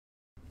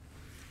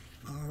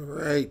All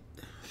right,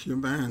 it's your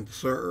man,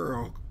 Sir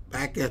Earl,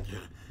 back at you.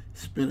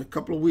 It's been a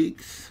couple of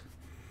weeks.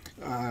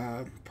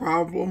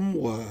 Problem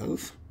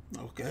was,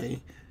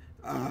 okay,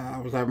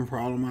 I was having a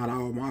problem out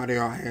of my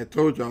audio. I had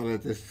told y'all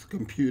that this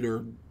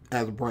computer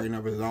has a brain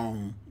of its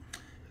own.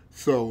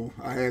 So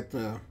I had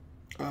to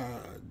uh,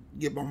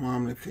 get my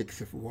mom to fix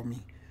it for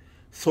me.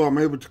 So I'm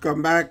able to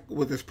come back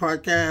with this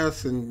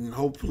podcast and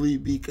hopefully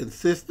be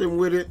consistent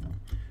with it.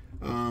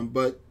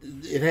 But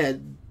it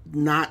had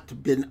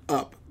not been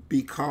up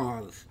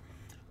because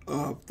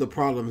of the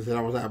problems that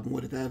I was having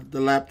with it.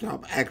 The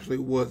laptop actually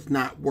was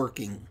not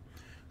working,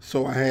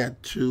 so I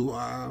had to.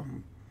 I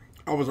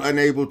was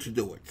unable to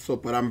do it. So,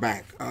 but I'm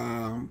back.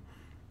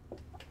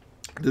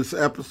 This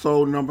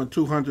episode number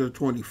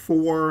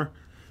 224.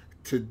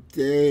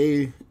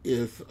 Today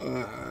is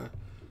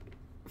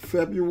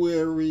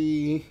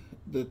February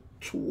the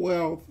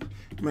 12th.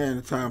 Man,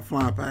 the time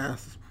flying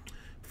past.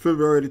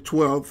 February the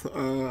 12th.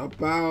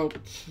 About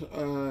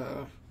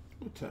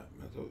what time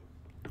is it?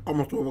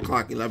 Almost 12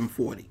 o'clock,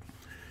 11:40.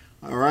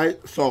 All right,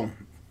 so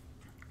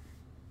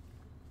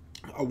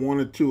I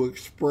wanted to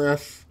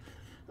express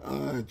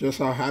just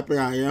how happy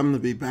I am to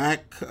be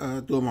back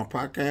doing my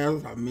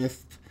podcast. I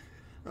missed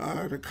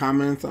the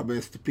comments, I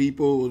missed the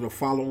people, the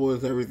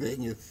followers,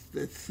 everything. It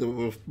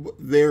was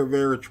very,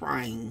 very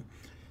trying,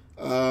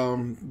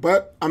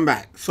 but I'm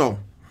back. So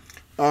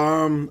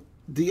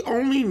the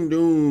only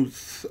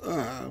news,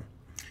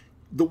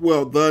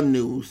 the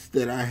news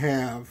that I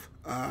have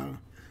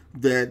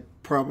that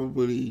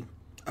probably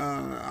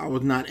I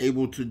was not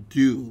able to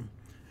do.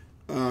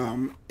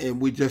 And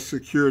we just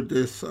secured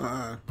this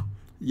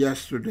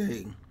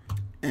yesterday,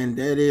 and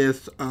that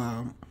is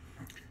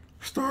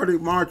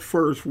starting March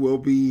 1st. We'll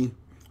be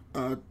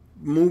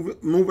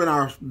moving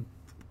our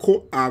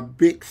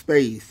big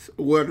space.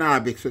 Well, not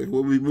our big space.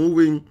 We'll be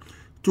moving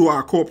to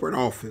our corporate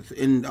office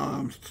in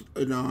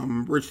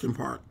Richmond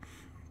Park.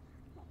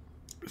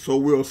 So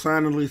we'll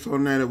sign a lease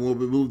on that, and we'll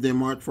be moved in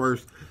March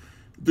 1st.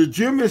 The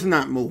gym is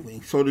not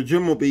moving, so the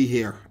gym will be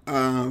here.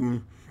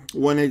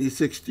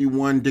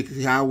 18061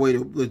 Dixie Highway.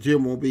 The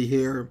gym will be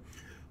here.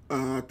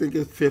 I think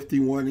it's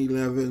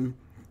 5111.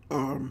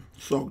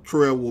 So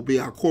Trail will be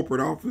our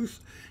corporate office,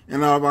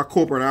 and out of our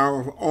corporate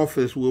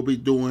office, we'll be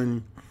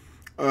doing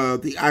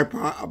the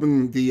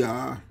iPod.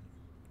 The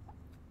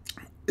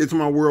It's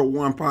My World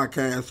One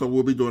podcast. So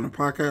we'll be doing a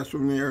podcast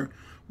from there.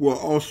 We'll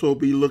also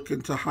be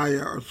looking to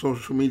hire a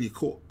social media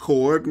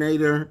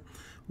coordinator,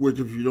 which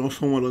if you know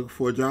someone looking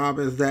for a job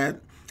as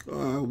that,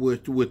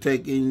 we're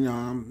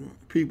taking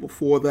people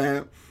for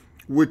that,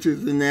 which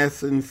is in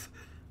essence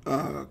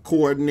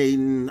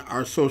coordinating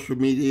our social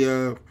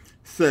media,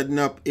 setting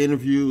up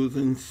interviews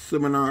and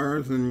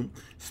seminars and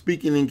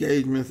speaking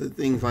engagements and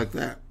things like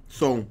that.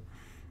 So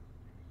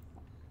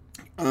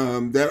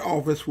that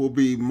office will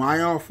be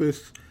my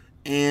office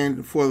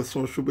and for the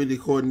social media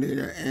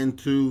coordinator and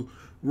to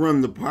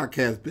run the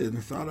podcast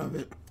business out of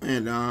it.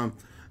 And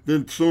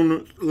then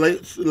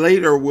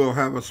later we'll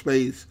have a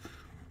space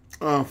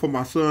for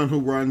my son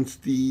who runs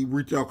the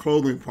retail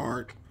clothing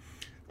part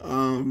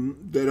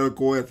that'll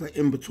go as an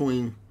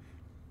in-between.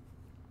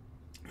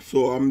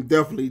 So I'm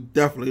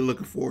definitely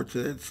looking forward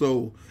to that.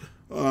 So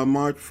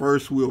March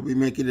 1st we'll be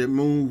making it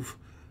move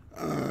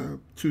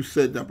to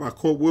set up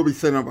we'll be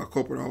setting up our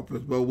corporate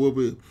office, but we'll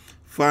be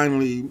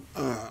finally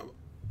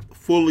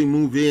fully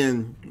move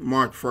in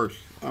March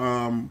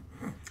 1st.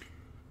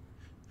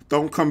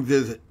 Don't come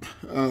visit.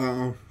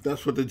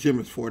 That's what the gym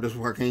is for. That's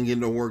why I can't get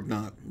no work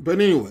done. But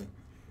anyway,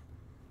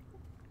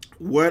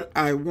 what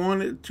I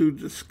wanted to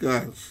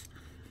discuss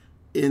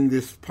in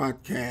this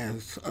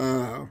podcast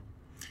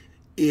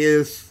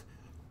is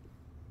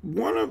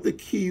one of the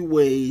key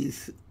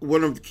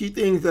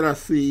things that I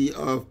see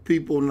of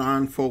people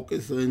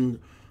non-focused and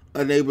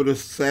unable to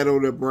settle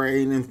their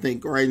brain and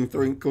think right and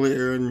think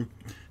clear and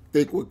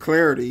think with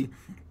clarity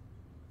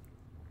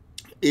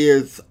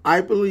is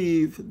I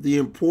believe the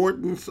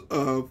importance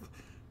of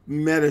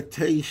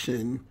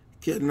meditation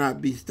cannot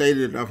be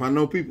stated enough. I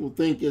know people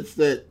think it's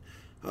that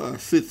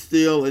sit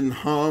still and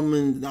hum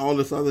and all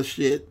this other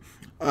shit.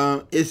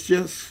 It's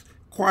just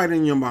quiet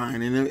in your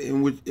mind, and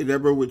in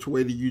whatever which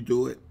way do you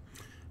do it.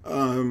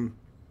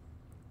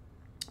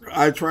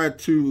 I try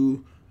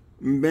to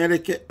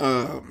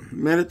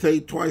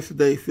meditate twice a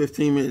day,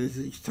 15 minutes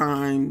each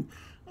time.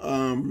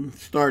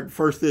 Start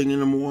first thing in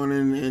the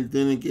morning and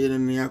then again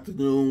in the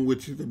afternoon,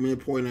 which is the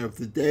midpoint of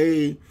the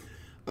day.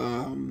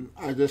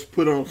 I just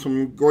put on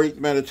some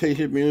great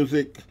meditation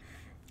music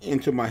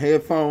into my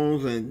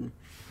headphones and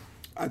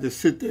I just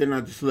sit there and I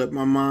just let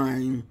my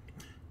mind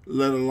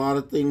let a lot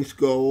of things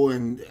go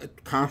and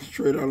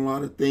concentrate on a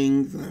lot of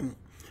things and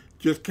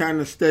just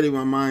kind of steady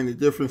my mind. The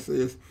difference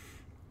is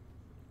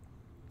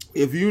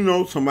if you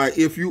know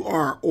somebody, if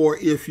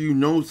you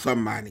know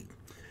somebody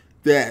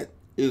that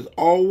is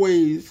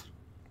always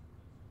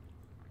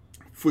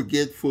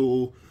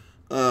forgetful,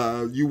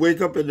 you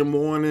wake up in the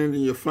morning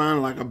and you're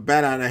flying like a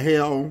bat out of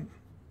hell.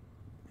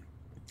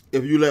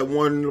 If you let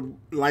one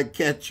light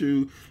catch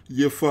you,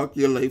 you're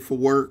late for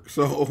work.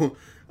 So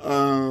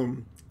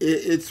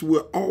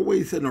we're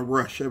always in a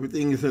rush.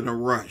 Everything is in a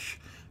rush.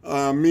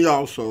 Me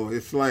also.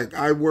 It's like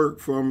I work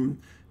from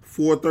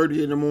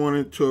 4:30 in the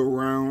morning to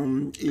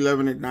around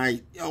 11 at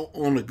night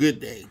on a good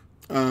day.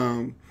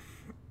 Um,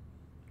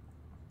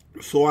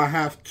 so I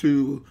have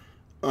to,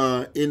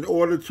 in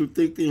order to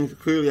think things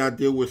clearly, I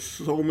deal with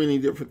so many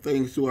different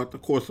things throughout the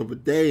course of a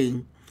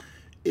day.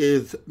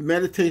 Is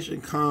meditation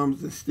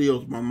calms and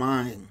stills my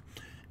mind,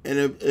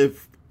 and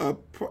if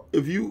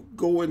you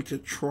go into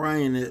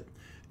trying it,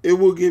 it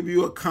will give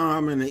you a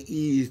calm and an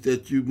ease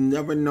that you've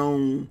never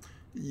known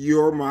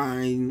your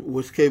mind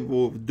was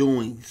capable of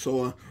doing.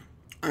 So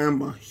I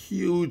am a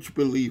huge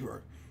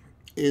believer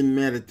in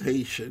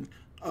meditation.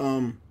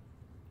 Um,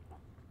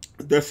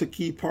 that's a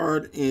key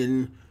part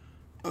in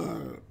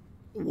uh,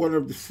 one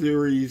of the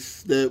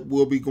series that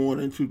we'll be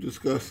going into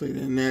discussing,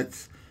 and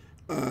that's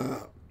uh,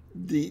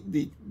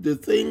 the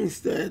things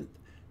that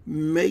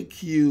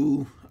make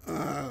you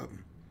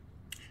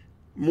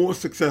more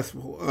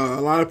successful.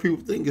 A lot of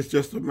people think it's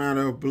just a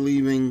matter of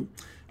believing,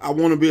 I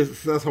want to be a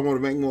success, I want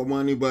to make more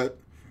money, but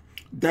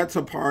that's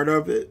a part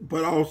of it.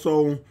 But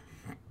also,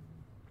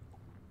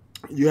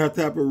 you have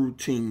to have a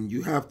routine.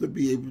 You have to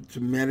be able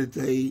to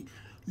meditate.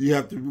 You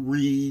have to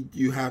read.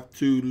 You have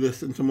to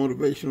listen to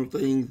motivational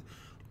things.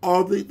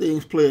 All these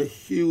things play a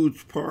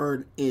huge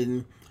part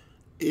in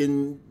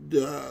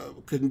the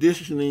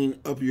conditioning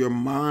of your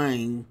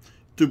mind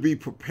to be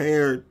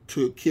prepared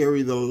to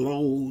carry the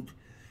load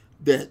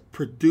that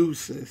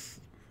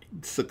produces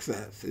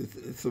success.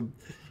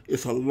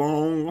 It's a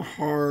long,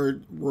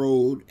 hard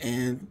road,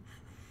 and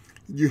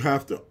you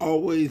have to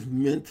always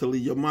mentally.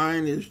 Your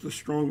mind is the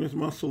strongest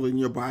muscle in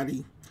your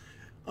body.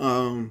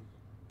 Um,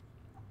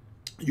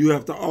 you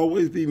have to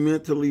always be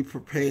mentally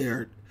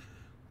prepared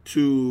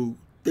to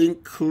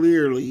think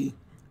clearly,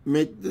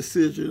 make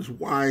decisions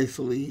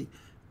wisely,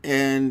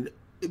 and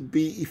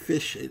be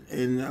efficient,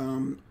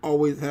 and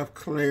always have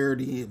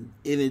clarity and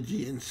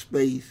energy and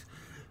space.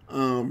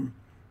 Um,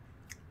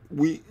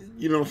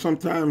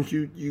 sometimes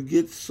you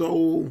get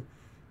so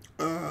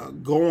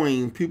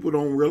going, people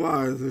don't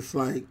realize it's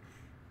like,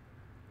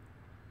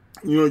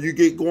 you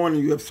get going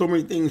and you have so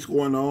many things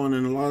going on,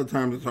 and a lot of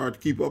times it's hard to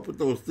keep up with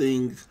those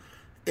things.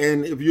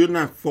 And if you're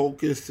not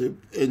focused,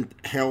 and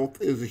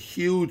health is a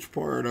huge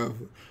part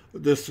of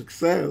the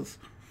success,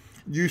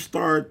 you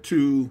start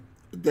to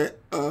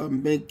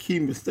make key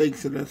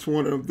mistakes, and that's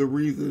one of the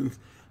reasons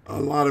a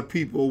lot of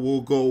people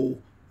will go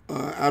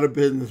out of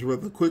business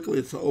rather quickly.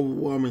 It's an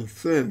overwhelming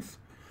sense.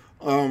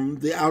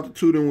 The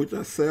altitude in which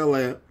I sell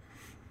at,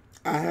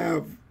 I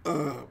have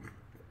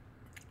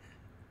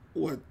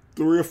what,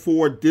 3 or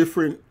 4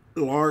 different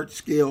large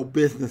scale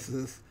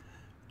businesses,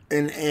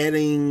 and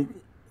adding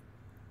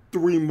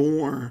 3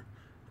 more.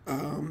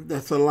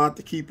 That's a lot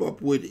to keep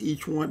up with.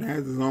 Each one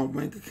has its own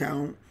bank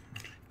account.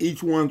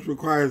 Each one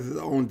requires its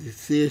own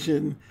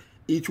decision.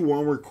 Each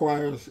one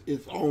requires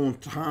its own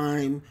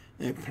time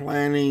and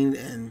planning,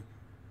 and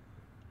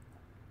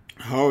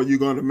how are you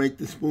going to make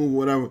this move,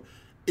 whatever.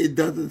 It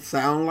doesn't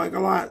sound like a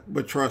lot,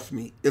 but trust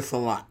me, it's a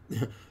lot.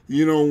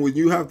 When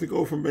you have to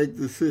go from make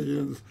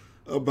decisions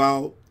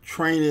about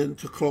training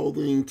to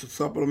clothing to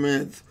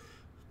supplements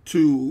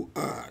to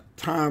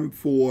time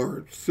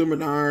for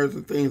seminars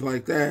and things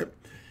like that,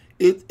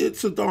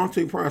 it's a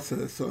daunting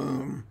process.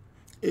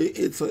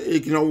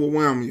 It can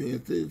overwhelm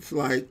you. It's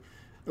like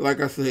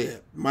I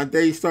said, my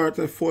day starts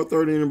at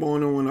 4:30 in the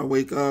morning when I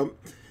wake up,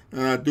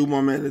 and I do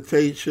my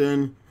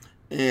meditation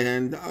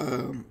and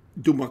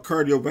do my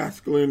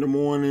cardiovascular in the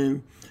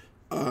morning.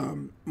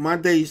 My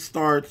day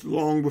starts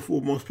long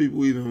before most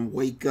people even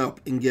wake up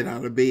and get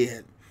out of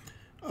bed.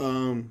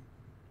 Um,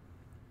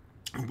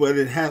 but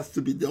it has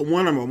to be done.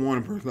 One, I'm a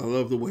morning person. I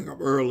love to wake up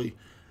early,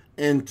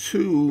 and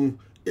 2,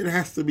 it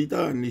has to be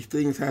done. These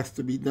things has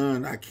to be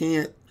done. I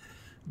can't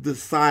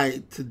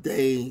decide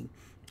today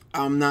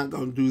I'm not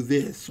going to do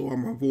this, or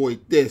I'm going to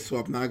avoid this,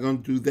 or I'm not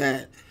going to do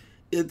that.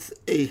 It's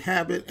a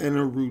habit and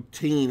a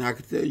routine. I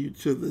can tell you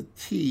to the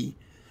T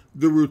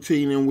the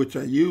routine in which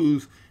I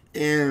use.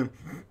 And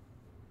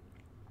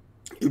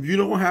if you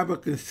don't have a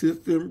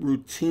consistent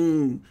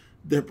routine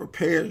that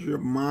prepares your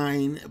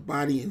mind,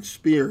 body, and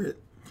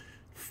spirit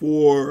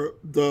for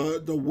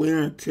the wear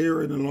and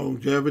tear and the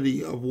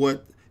longevity of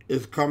what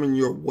is coming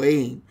your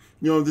way,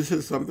 this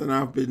is something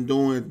I've been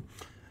doing.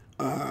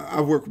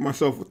 I've worked with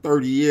myself for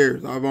 30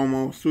 years. I've owned my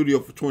own studio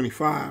for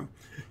 25.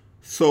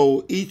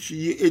 So each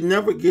year, it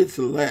never gets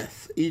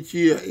less. Each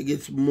year, it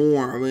gets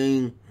more. I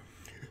mean,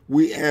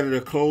 we added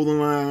a clothing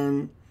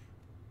line.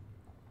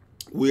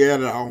 We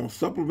added our own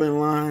supplement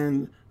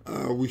line.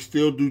 We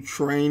still do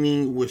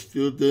training. We're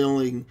still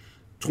dealing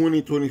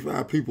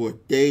 25 people a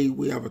day.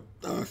 We have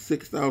a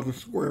 6,000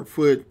 square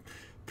foot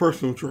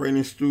personal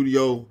training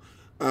studio.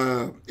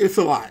 It's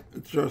a lot.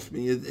 Trust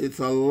me. It's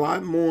a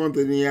lot more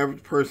than the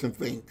average person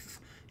thinks.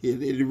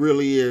 It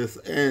really is.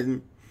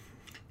 And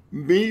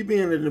me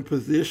being in the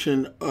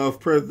position of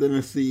president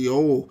and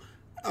CEO,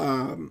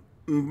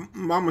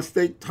 my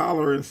mistake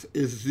tolerance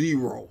is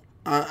zero.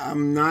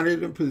 I'm not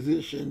in a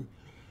position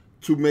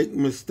to make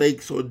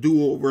mistakes or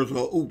do-overs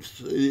or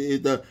oops.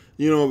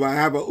 If I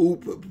have a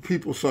oop,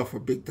 people suffer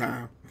big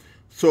time.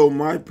 So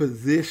my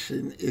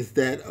position is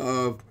that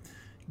of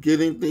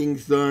getting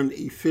things done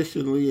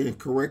efficiently and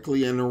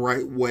correctly in the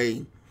right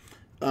way.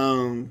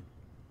 Um,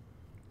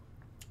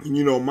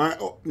 my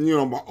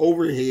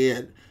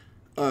overhead.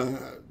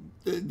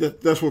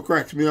 That's what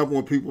cracks me up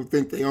when people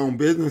think they own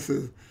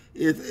businesses.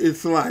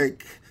 It's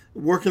like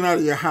working out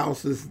of your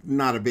house is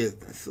not a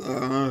business.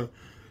 When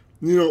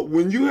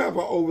you have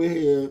an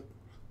overhead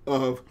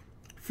of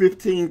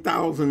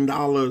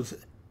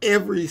 $15,000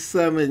 every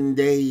 7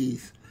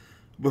 days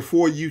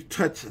before you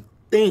touch a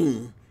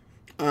thing,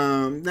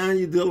 now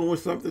you're dealing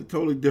with something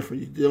totally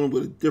different. You're dealing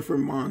with a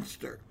different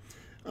monster.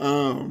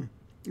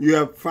 You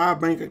have 5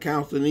 bank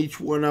accounts, and each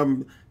one of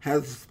them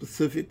has a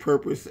specific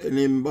purpose, and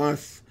it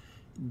must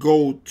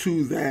go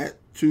to that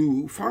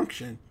to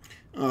function.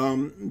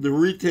 The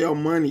retail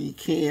money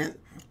can't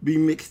be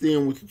mixed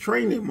in with the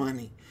training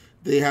money.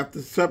 They have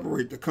to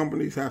separate. The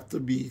companies have to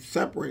be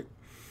separate.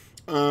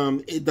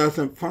 It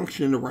doesn't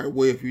function the right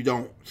way if you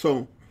don't.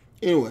 So,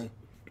 anyway,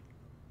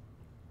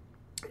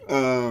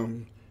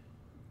 one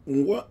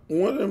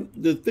of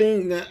the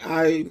thing that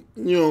I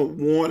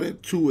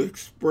wanted to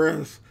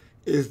express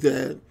is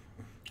that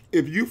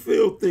if you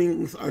feel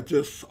things are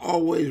just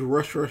always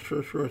rush, if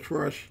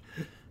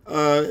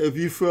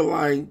you feel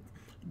like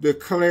the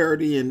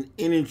clarity and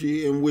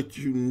energy in which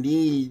you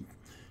need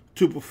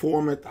to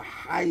perform at the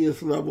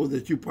highest level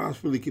that you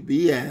possibly could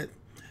be at,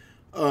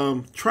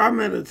 try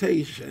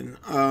meditation.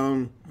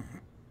 A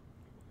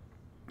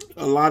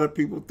lot of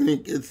people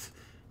think it's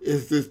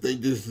they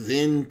just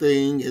Zen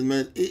thing, and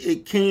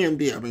it can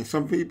be. I mean,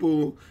 some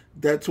people,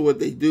 that's what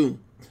they do.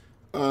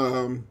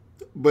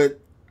 But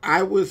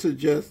I would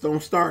suggest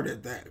don't start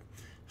at that.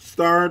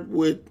 Start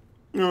with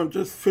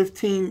just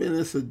 15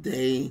 minutes a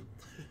day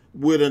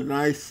with a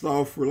nice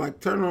software. Like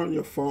turn on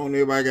your phone.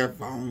 Everybody got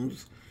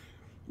phones.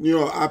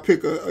 I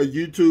pick a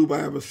YouTube. I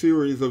have a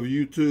series of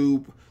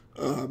YouTube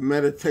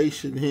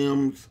meditation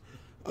hymns,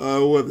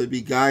 whether it be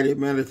guided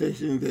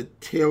meditations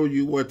that tell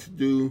you what to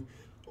do,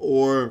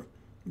 or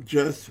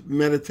just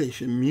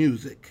meditation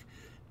music.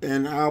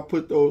 And I'll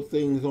put those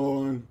things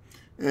on,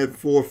 and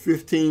for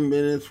 15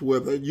 minutes,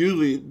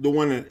 usually the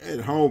one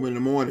at home in the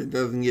morning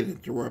doesn't get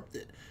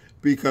interrupted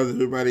because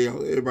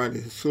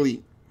everybody's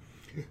asleep.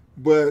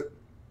 But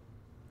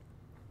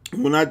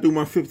when I do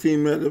my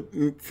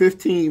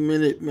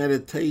 15-minute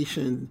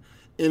meditation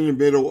in the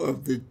middle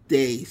of the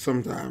day,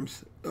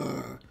 sometimes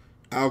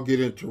I'll get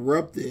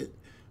interrupted.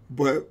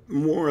 But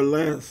more or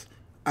less,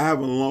 I have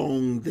a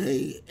long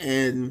day.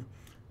 And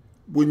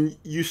when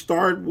you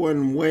start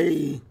one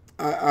way,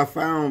 I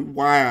found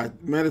why I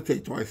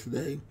meditate twice a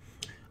day.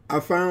 I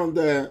found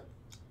that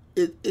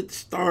it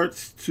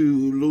starts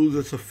to lose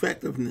its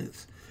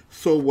effectiveness.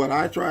 So what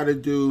I try to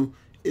do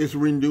is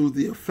renew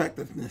the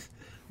effectiveness.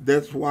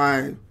 That's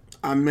why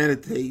I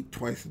meditate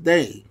twice a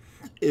day,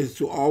 is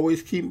to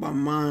always keep my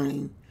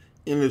mind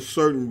in a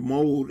certain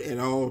mode at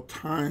all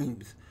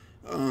times,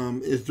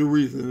 is the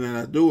reason that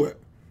I do it.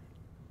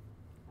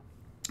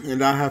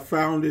 And I have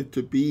found it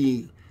to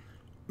be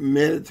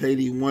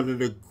meditating one of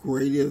the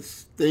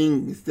greatest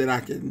things that I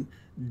can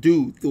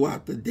do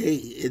throughout the day.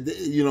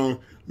 You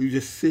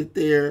just sit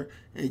there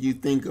and you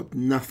think of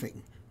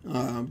nothing.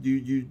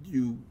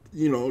 You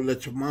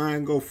let your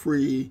mind go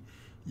free.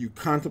 You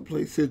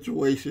contemplate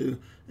situations,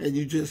 and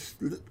you just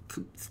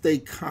stay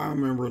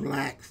calm and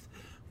relaxed.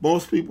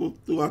 Most people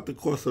throughout the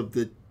course of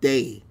the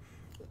day,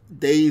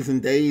 days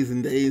and days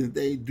and days and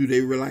days, do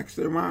they relax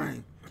their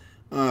mind.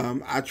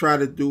 I try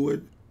to do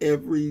it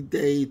every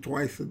day,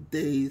 twice a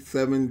day,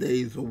 7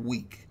 days a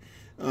week.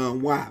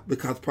 Why?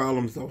 Because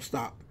problems don't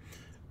stop.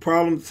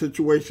 Problems,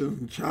 situations,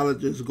 and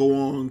challenges go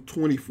on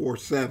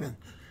 24/7,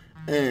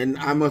 and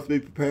I must be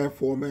prepared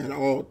for them at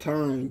all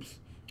times.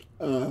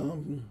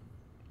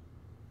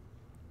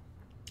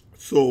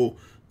 So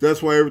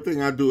that's why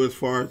everything I do as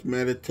far as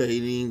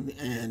meditating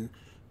and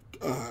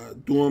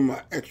doing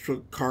my extra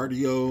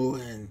cardio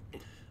and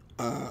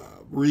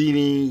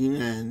reading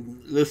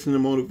and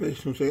listening to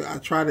motivational shows, I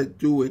try to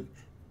do it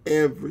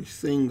every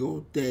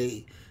single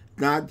day,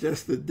 not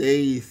just the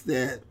days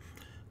that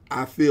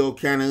I feel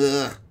kind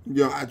of,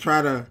 I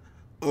try to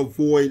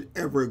avoid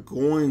ever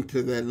going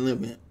to that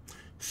limit.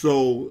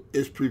 So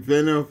it's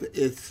preventive,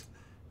 it's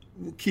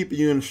keeping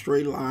you in a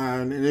straight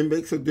line, and it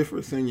makes a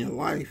difference in your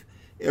life.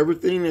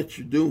 Everything that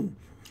you do.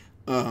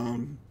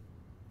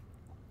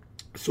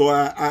 So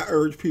I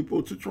urge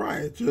people to try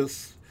it.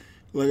 Just,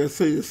 like I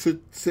say, just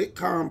sit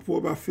calm for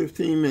about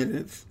 15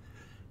 minutes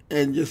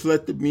and just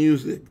let the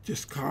music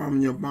just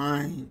calm your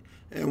mind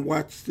and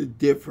watch the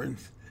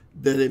difference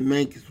that it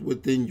makes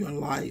within your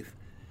life.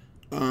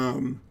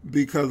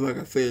 Because, like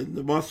I said,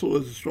 the muscle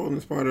is the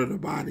strongest part of the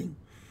body.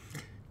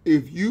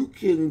 If you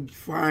can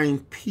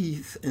find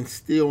peace and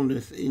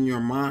stillness in your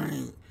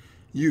mind,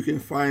 you can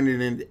find it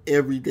in the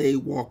everyday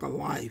walk of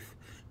life.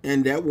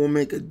 And that will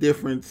make a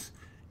difference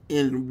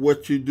in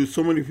what you do.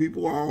 So many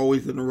people are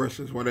always in the rush.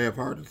 That's why they have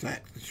heart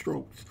attacks and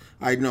strokes.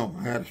 I know,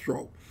 I had a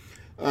stroke.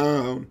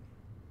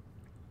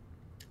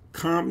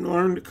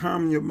 learn to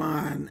calm your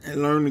mind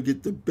and learn to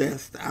get the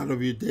best out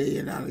of your day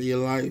and out of your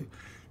life.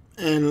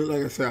 And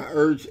like I said, I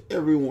urge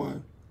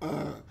everyone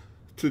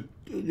to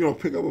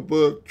pick up a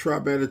book, try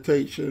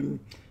meditation,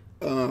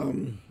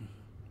 and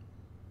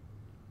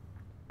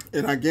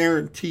I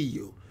guarantee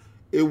you,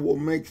 it will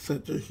make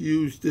such a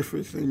huge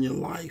difference in your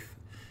life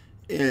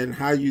and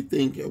how you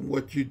think and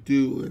what you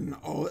do and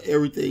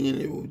everything,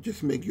 and it will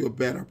just make you a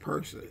better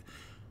person.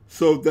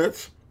 So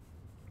that's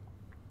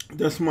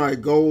my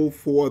goal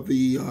for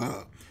the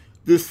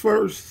this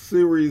first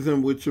series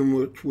in which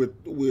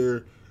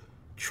we're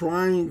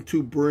trying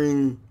to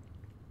bring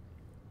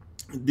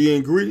the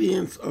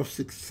ingredients of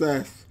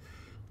success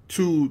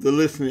to the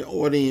listening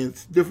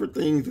audience. Different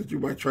things that you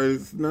might try.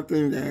 It's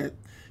nothing that,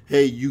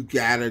 hey, you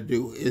gotta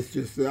do. It's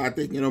just I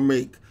think it'll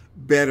make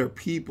better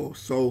people.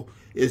 So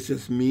it's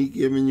just me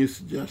giving you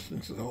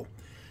suggestions. So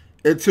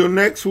until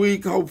next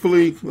week,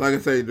 hopefully, like I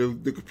say,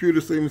 the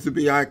computer seems to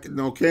be acting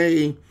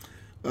okay.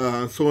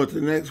 So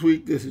until next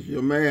week, this is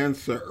your man,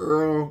 Sir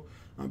Earl.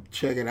 I'm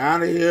checking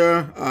out of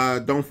here.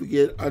 Don't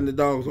forget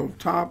Underdogs on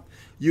Top.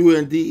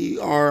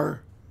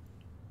 UNDER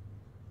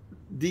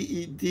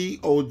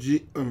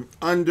DEDOG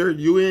under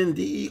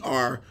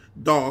UNDER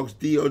dogs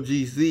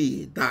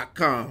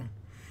DOGZ.com.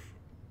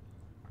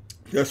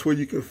 That's where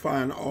you can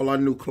find all our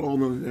new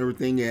clothing and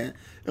everything at.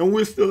 And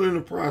we're still in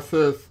the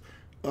process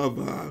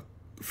of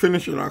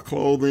finishing our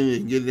clothing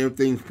and getting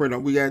everything printed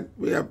up.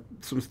 We have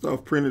some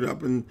stuff printed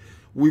up and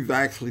we've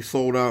actually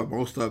sold out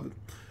most of it.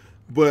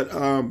 But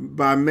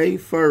by May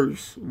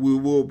 1st, we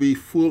will be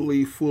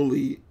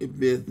fully in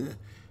business.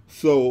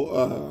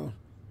 So,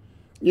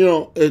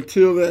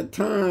 until that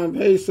time,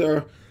 hey,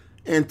 sir,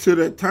 until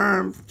that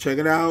time, check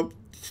it out.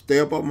 Stay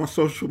up on my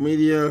social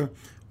media.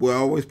 We're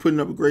always putting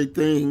up great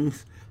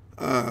things.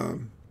 Email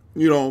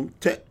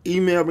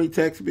me,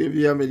 text me if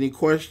you have any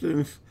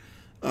questions,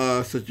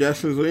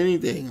 suggestions, or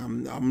anything.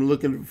 I'm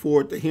looking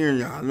forward to hearing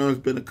y'all. I know it's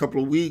been a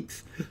couple of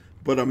weeks,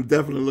 but I'm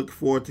definitely looking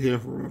forward to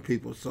hearing from my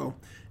people. So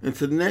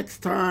until next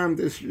time,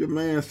 this is your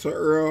man, Sir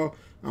Earl.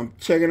 I'm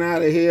checking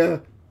out of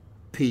here.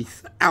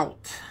 Peace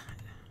out.